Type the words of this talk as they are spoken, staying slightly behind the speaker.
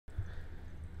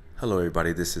Hello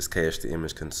everybody, this is KS the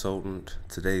Image Consultant.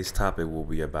 Today's topic will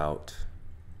be about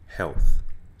health,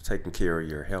 taking care of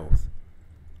your health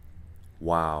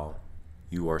while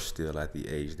you are still at the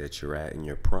age that you're at in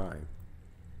your prime.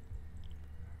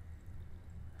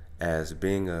 As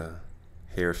being a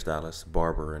hairstylist,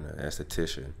 barber, and an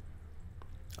esthetician,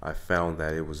 I found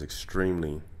that it was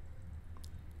extremely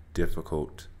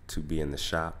difficult to be in the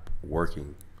shop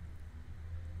working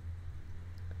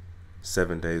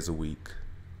 7 days a week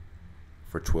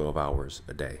for 12 hours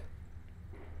a day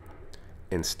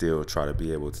and still try to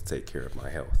be able to take care of my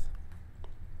health.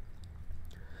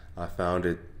 I found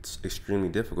it extremely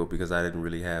difficult because I didn't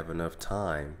really have enough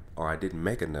time, or I didn't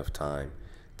make enough time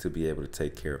to be able to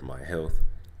take care of my health,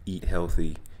 eat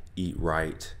healthy, eat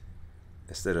right,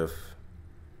 instead of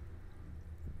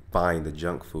buying the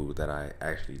junk food that I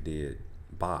actually did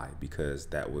buy, because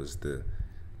that was the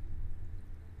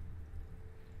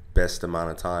best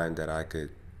amount of time that I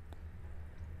could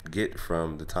get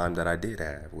from the time that I did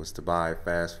have, was to buy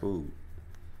fast food,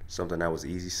 something that was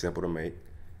easy, simple to make,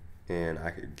 and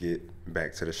I could get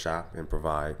back to the shop and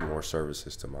provide more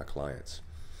services to my clients.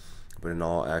 But in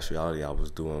all actuality, I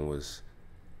was doing was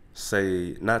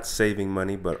not saving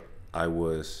money, but I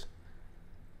was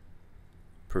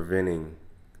preventing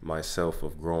myself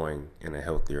of growing in a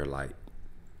healthier light.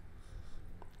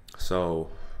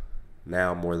 So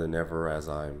now more than ever, as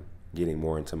I'm getting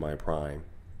more into my prime,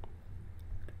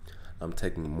 I'm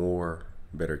taking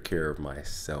better care of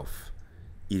myself,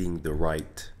 eating the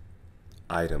right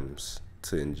items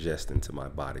to ingest into my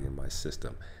body and my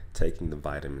system, taking the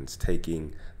vitamins,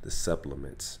 taking the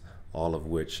supplements, all of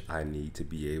which I need to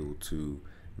be able to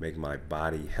make my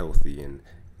body healthy and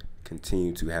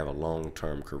continue to have a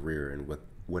long-term career in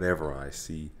whatever I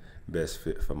see best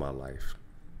fit for my life.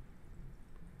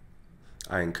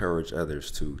 I encourage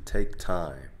others to take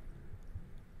time,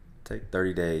 take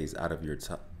 30 days out of your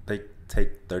time.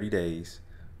 Take 30 days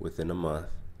within a month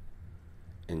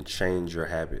and change your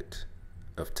habit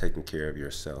of taking care of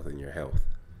yourself and your health.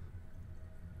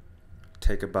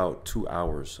 Take about 2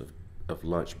 hours of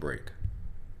lunch break.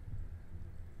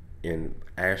 And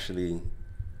actually,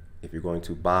 if you're going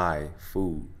to buy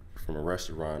food from a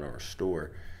restaurant or a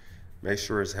store, make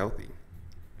sure it's healthy.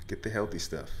 Get the healthy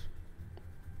stuff.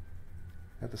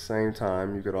 At the same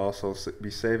time, you could also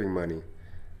be saving money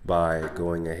by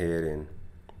going ahead and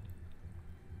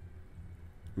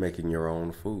making your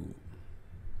own food,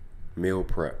 meal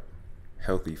prep,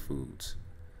 healthy foods,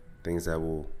 things that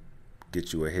will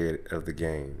get you ahead of the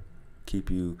game,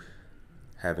 keep you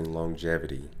having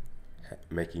longevity,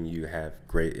 making you have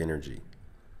great energy.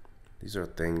 These are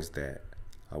things that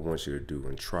I want you to do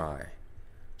and try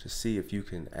to see if you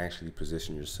can actually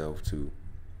position yourself to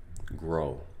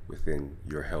grow within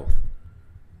your health,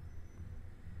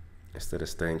 instead of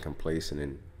staying complacent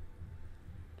and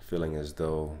feeling as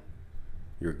though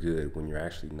you're good when you're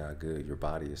actually not good. Your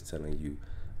body is telling you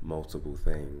multiple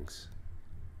things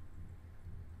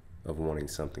of wanting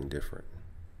something different.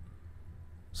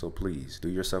 So please do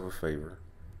yourself a favor,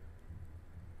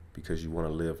 because you want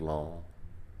to live long,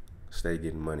 stay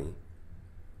getting money,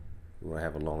 you want to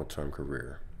have a long-term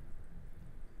career.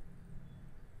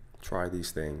 Try these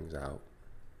things out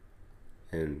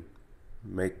and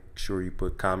make sure you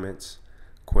put comments,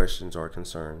 questions, or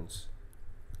concerns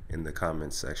in the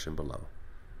comments section below.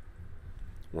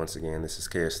 Once again, this is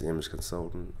KS the Image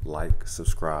Consultant. Like,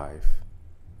 subscribe,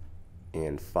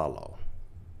 and follow.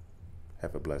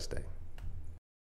 Have a blessed day.